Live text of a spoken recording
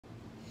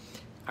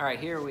All right,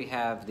 here we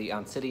have the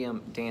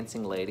Oncidium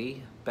Dancing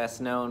Lady, best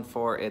known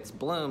for its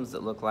blooms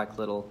that look like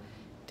little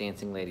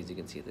dancing ladies. You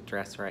can see the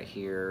dress right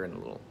here and a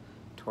little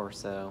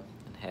torso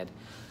and head.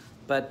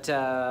 But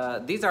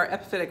these are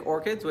epiphytic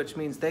orchids, which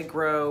means they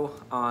grow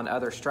on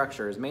other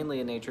structures.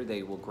 Mainly in nature,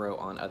 they will grow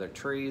on other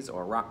trees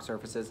or rock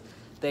surfaces.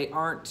 They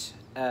aren't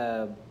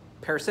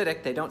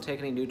parasitic. They don't take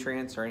any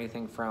nutrients or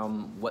anything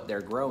from what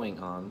they're growing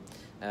on.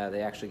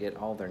 They actually get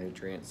all their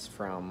nutrients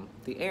from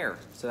the air.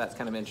 So that's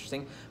kind of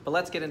interesting. But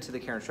let's get into the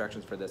care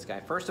instructions for this guy.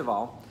 First of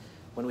all,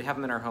 when we have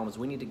them in our homes,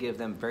 we need to give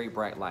them very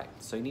bright light.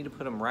 So you need to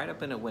put them right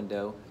up in a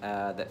window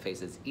that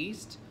faces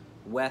east,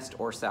 west,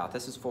 or south.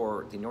 This is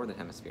for the northern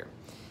hemisphere.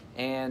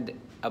 And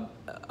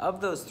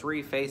of those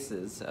three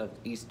faces of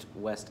east,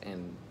 west,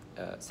 and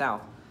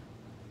south,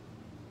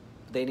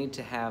 they need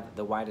to have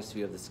the widest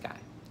view of the sky.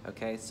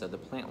 Okay, so the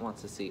plant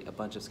wants to see a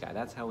bunch of sky.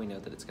 That's how we know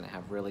that it's going to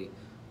have really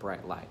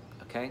bright light.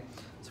 Okay,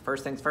 so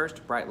first things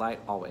first, bright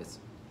light always.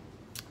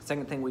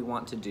 Second thing we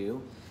want to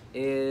do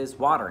is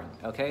watering.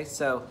 Okay,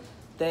 so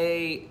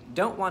they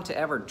don't want to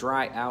ever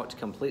dry out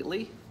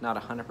completely,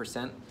 not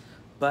 100%,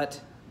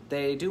 but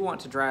they do want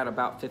to dry out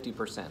about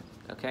 50%.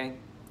 Okay,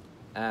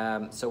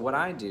 so what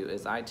I do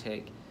is I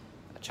take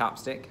a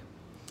chopstick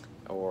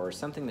or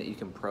something that you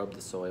can probe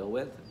the soil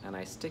with, and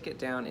I stick it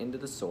down into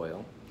the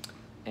soil,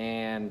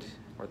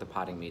 or the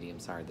potting medium,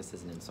 sorry, this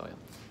isn't in soil,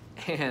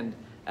 and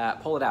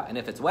pull it out. And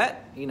if it's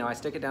wet, I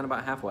stick it down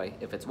about halfway.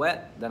 If it's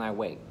wet, then I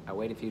wait. I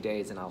wait a few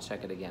days and I'll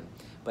check it again.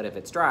 But if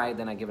it's dry,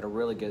 then I give it a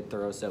really good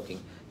thorough soaking.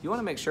 You want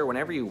to make sure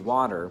whenever you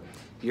water,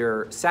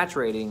 you're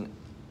saturating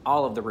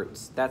all of the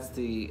roots. That's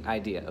the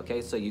idea,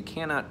 okay? So you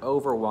cannot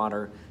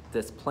overwater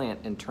this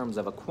plant in terms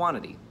of a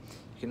quantity.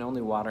 You can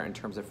only water in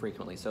terms of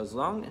frequently. So as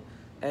long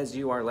as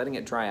you are letting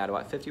it dry out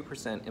about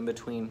 50% in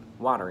between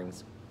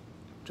waterings,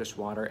 just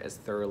water as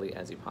thoroughly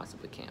as you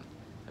possibly can,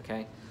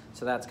 okay?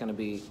 So that's gonna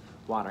be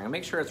watering. And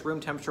make sure it's room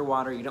temperature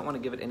water. You don't wanna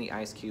give it any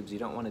ice cubes. You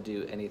don't wanna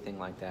do anything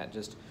like that.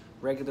 Just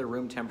regular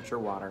room temperature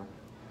water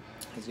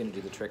is gonna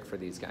do the trick for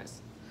these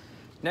guys.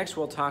 Next,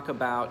 we'll talk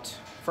about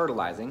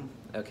fertilizing,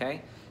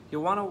 okay?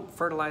 You'll wanna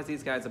fertilize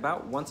these guys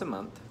about once a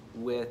month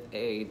with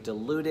a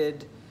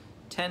diluted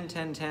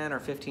 10-10-10 or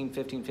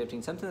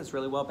 15-15-15, something that's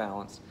really well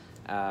balanced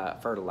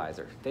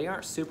fertilizer. They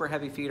aren't super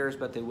heavy feeders,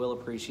 but they will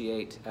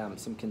appreciate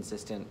some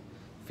consistent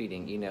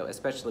feeding,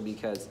 especially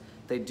because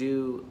they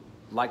do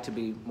like to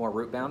be more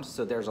root bound,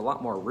 so there's a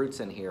lot more roots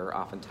in here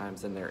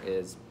oftentimes than there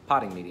is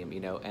potting medium,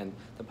 and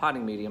the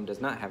potting medium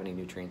does not have any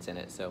nutrients in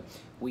it, so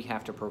we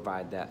have to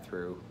provide that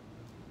through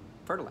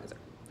fertilizer,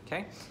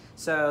 okay?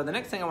 So the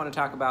next thing I want to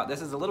talk about,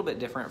 this is a little bit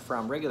different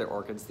from regular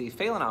orchids. The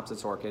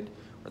Phalaenopsis orchid,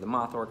 or the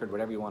moth orchid,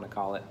 whatever you want to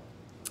call it,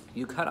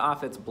 you cut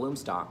off its bloom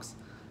stalks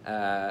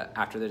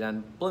after they're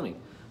done blooming.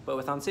 But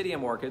with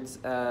Oncidium orchids,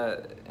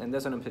 and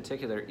this one in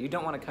particular, you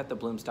don't want to cut the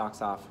bloom stalks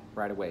off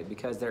right away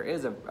because there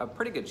is a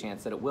pretty good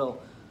chance that it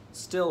will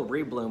still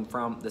rebloom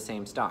from the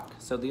same stalk.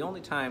 So the only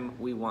time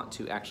we want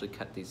to actually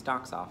cut these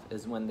stalks off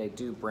is when they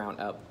do brown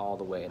up all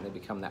the way and they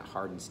become that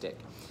hardened stick.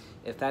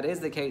 If that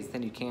is the case,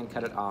 then you can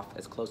cut it off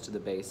as close to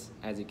the base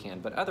as you can.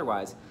 But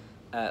otherwise,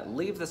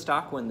 leave the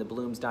stalk when the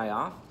blooms die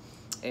off,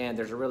 and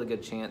there's a really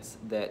good chance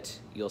that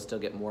you'll still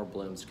get more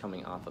blooms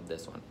coming off of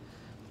this one.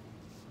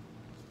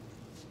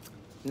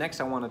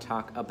 Next, I want to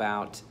talk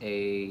about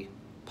a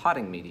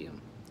potting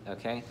medium,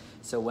 okay?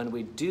 So when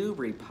we do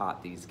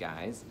repot these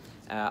guys,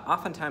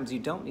 oftentimes you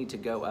don't need to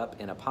go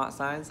up in a pot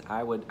size.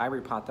 I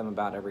repot them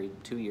about every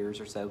 2 years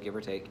or so, give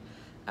or take.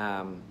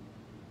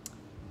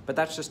 But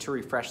that's just to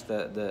refresh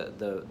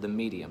the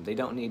medium. They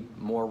don't need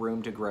more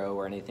room to grow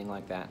or anything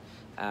like that.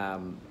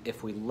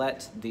 If we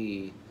let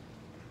the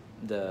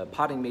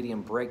potting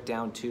medium break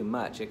down too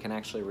much, it can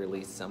actually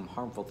release some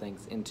harmful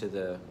things into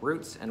the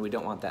roots, and we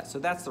don't want that. So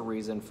that's the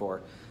reason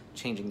for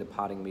changing the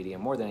potting medium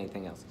more than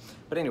anything else.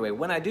 But anyway,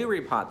 when I do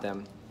repot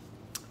them,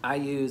 I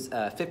use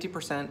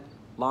 50%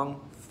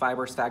 long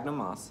fiber sphagnum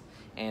moss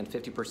and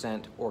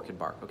 50% orchid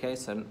bark, okay?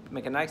 So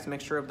make a nice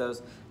mixture of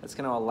those. That's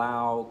gonna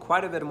allow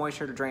quite a bit of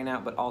moisture to drain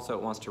out, but also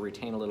it wants to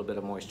retain a little bit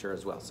of moisture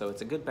as well. So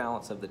it's a good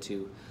balance of the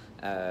two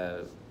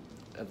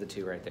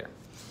right there.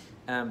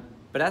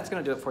 But that's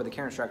going to do it for the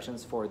care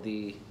instructions for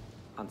the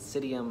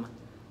Oncidium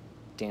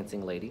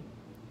Dancing Lady.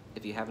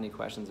 If you have any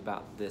questions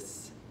about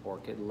this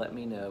orchid, let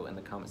me know in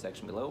the comment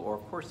section below, or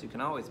of course you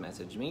can always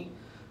message me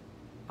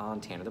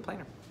on Tanner the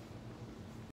Planner.